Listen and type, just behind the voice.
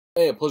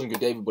Hey, a pleasant good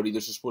day, everybody.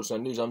 This is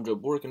Sportsnet News. I'm Joe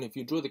Bork, and if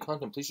you enjoy the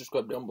content, please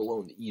subscribe down below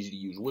in the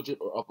easy-to-use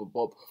widget, or up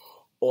above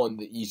on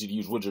the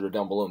easy-to-use widget, or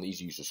down below in the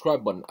easy-to-use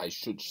subscribe button, I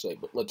should say.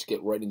 But let's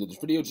get right into this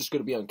video. It's just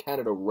going to be on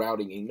Canada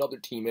routing another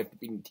team after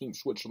beating Team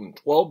Switzerland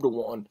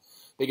 12-1.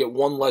 They get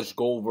one less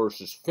goal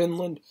versus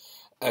Finland,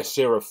 as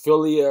Sarah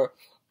Fillier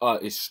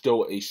is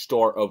still a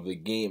star of the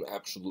game,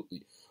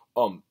 absolutely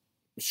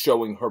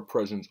showing her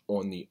presence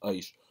on the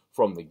ice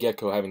from the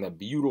get-go, having that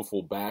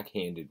beautiful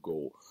backhanded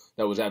goal.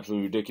 That was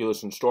absolutely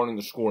ridiculous, and starting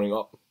the scoring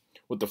up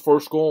with the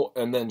first goal,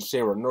 and then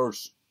Sarah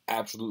Nurse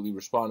absolutely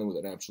responding with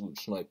an absolute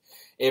snipe.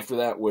 After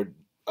that,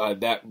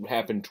 that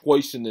happened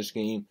twice in this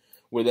game,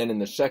 where then in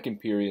the second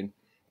period,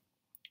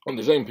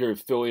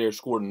 Fillier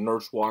scored and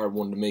Nurse wired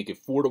one to make it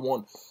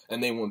 4-1,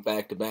 and they went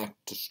back-to-back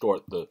to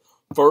start the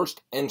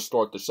first and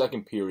start the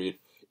second period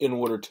in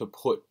order to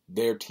put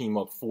their team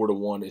up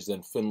 4-1, as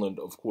then Finland,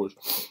 of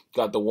course,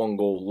 got the one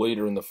goal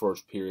later in the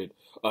first period,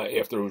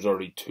 after it was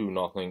already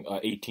 2-0,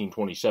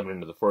 18-27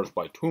 into the first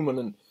by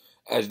Tuominen,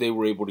 as they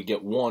were able to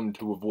get one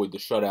to avoid the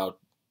shutout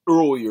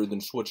earlier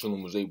than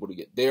Switzerland was able to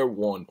get their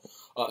one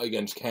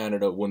against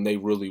Canada when they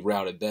really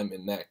routed them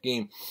in that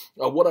game.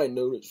 What I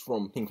noticed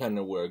from Team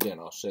Canada, where, again,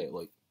 I'll say it,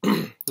 like,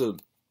 the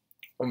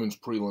women's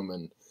prelim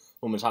and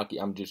women's hockey,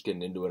 I'm just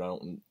getting into it. I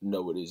don't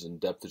know it is in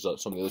depth as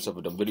some of the other stuff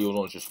I've done videos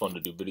on. It's just fun to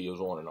do videos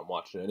on, and I'm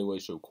watching it anyway,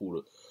 so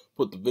cool to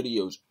put the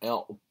videos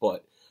out.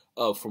 But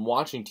from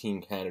watching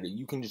Team Canada,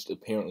 you can just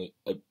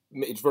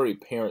it's very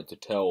apparent to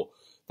tell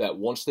that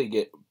once they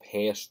get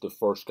past the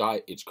first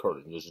guy, it's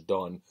curtain. It's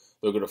done.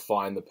 They're going to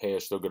find the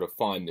pass, they're going to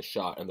find the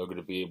shot, and they're going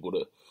to be able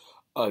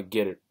to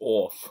get it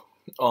off.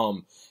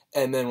 And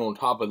then on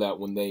top of that,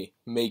 when they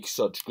make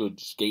such good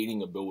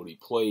skating ability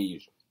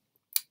plays,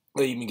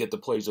 they even get the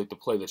plays like the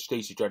play that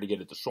Stacey tried to get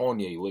at the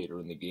Saunier later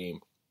in the game.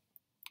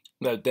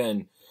 That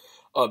then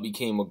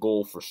became a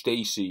goal for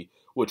Stacey,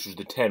 which was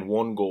the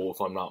 10-1 goal,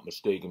 if I'm not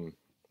mistaken.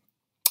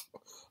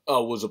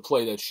 Was a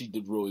play that she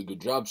did really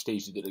good job,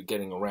 Stacey did, at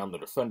getting around the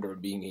defender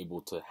and being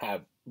able to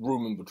have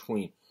room in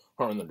between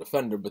her and the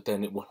defender, but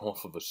then it went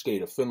off of a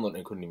skate of Finland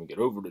and couldn't even get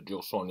over to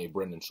Jill Saunier,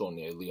 Brendan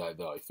Saunier, Lehigh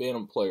Valley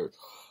Phantom player's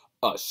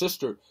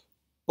sister.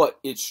 But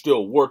it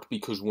still worked,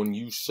 because when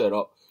you set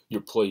up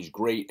your plays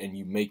great and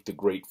you make the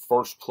great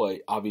first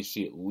play,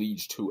 obviously it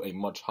leads to a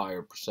much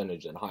higher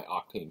percentage and high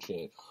octane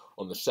chance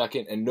on the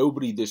second. And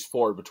nobody this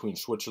far between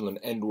Switzerland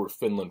and or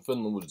Finland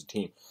was the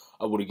team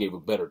I would have gave a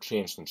better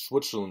chance than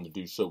Switzerland to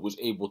do so, was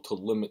able to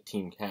limit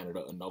Team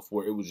Canada enough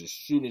where it was as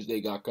soon as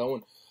they got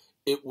going,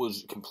 it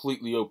was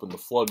completely open, the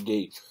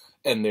floodgate,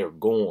 and they're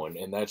gone.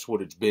 And that's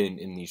what it's been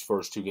in these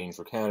first two games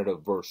for Canada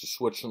versus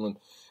Switzerland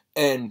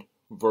and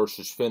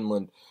versus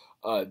Finland.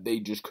 They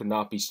just could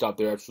not be stopped.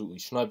 They're absolutely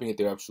sniping it.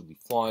 They're absolutely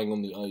flying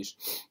on the ice.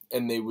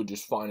 And they were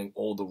just finding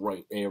all the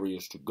right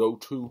areas to go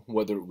to,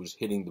 whether it was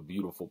hitting the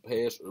beautiful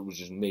pass or it was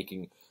just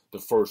making the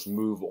first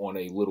move on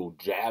a little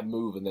jab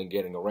move and then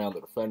getting around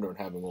the defender and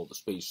having all the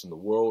space in the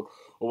world,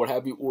 or what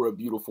have you, or a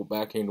beautiful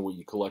backhand where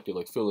you collect it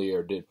like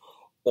Fillier did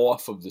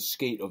off of the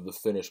skate of the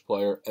Finnish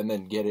player and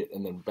then get it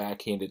and then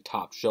backhand it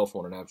top shelf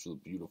on an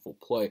absolute beautiful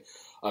play.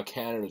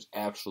 Canada's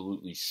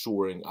absolutely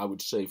soaring. I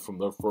would say from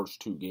their first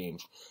two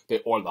games,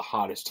 they are the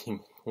hottest team in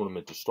the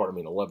tournament to start. I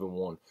mean,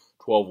 11-1,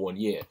 12-1,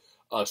 yeah.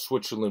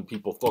 Switzerland,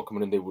 people thought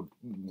coming in they would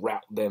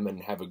rout them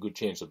and have a good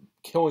chance of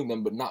killing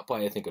them, but not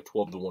by, I think, a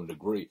 12-1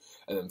 degree.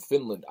 And then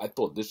Finland, I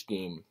thought this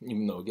game,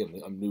 even though,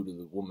 again, I'm new to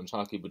the women's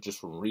hockey, but just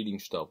from reading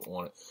stuff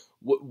on it,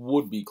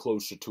 would be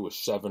closer to a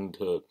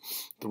 7-3,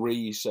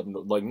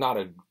 like not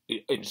an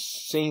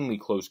insanely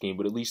close game,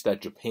 but at least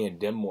that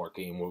Japan-Denmark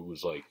game where it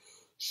was like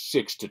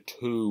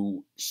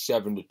 6-2,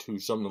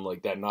 7-2, something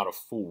like that, not a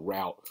full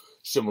rout,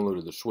 similar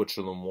to the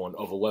Switzerland one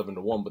of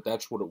 11-1, but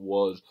that's what it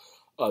was.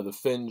 The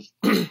Finns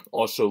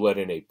also let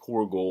in a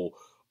poor goal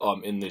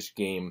in this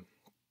game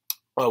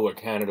where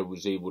Canada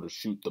was able to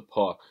shoot the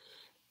puck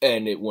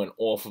and it went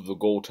off of the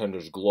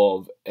goaltender's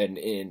glove and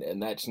in,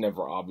 and that's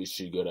never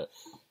obviously going to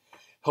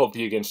help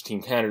you against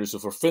Team Canada. So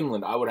for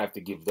Finland, I would have to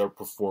give their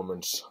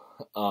performance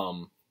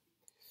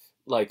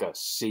like a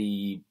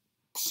C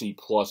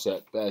plus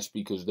at best,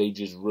 because they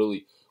just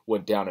really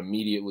went down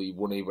immediately,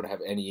 weren't able to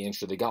have any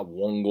answer. They got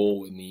one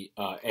goal in the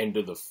end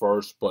of the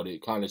first, but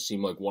it kind of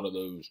seemed like one of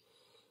those,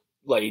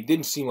 like, it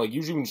didn't seem like,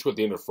 usually when you score at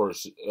the end of the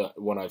first,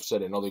 when I've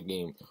said another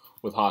game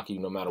with hockey,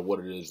 no matter what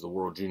it is, the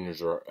World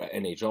Juniors or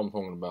NHL I'm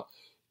talking about,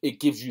 it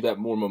gives you that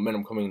more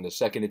momentum coming in the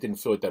second. It didn't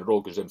feel like that at all,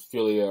 because then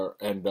Fillier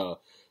and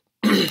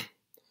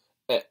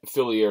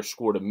Fillier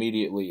scored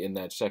immediately in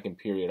that second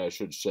period, I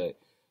should say,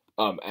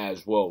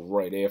 as well,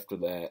 right after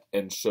that,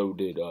 and so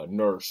did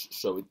Nurse.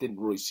 So it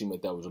didn't really seem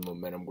like that was a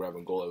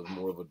momentum-grabbing goal. It was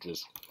more of a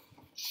just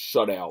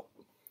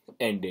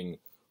shutout-ending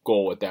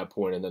goal at that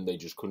point, and then they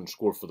just couldn't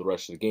score for the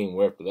rest of the game,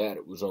 where after that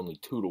it was only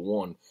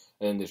 2-1, and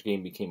then this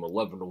game became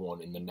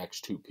 11-1 in the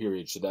next two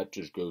periods. So that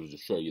just goes to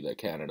show you that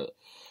Canada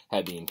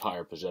had the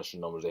entire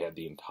possession numbers, they had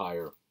the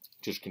entire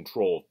just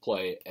control of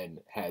play, and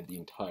had the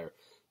entire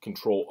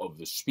control of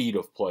the speed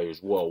of play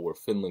as well, where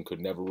Finland could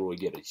never really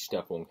get a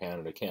step on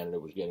Canada. Canada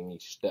was getting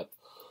each step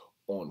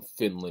on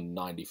Finland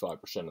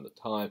 95% of the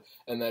time,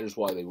 and that is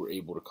why they were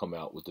able to come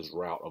out with this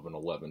route of an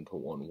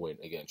 11-1 win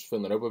against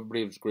Finland. I hope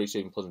everybody has a great,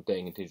 safe, and pleasant day,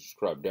 and continue to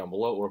subscribe down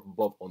below or up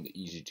above on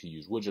the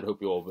easy-to-use widget.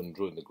 Hope you all have been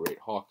enjoying the great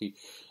hockey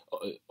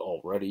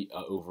already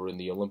over in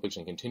the Olympics,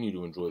 and continue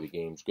to enjoy the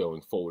games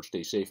going forward.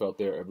 Stay safe out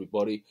there,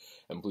 everybody,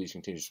 and please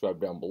continue to subscribe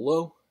down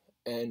below,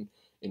 and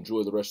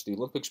enjoy the rest of the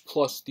Olympics,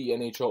 plus the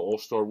NHL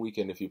All-Star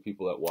Weekend if you're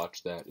people that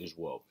watch that as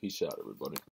well. Peace out, everybody.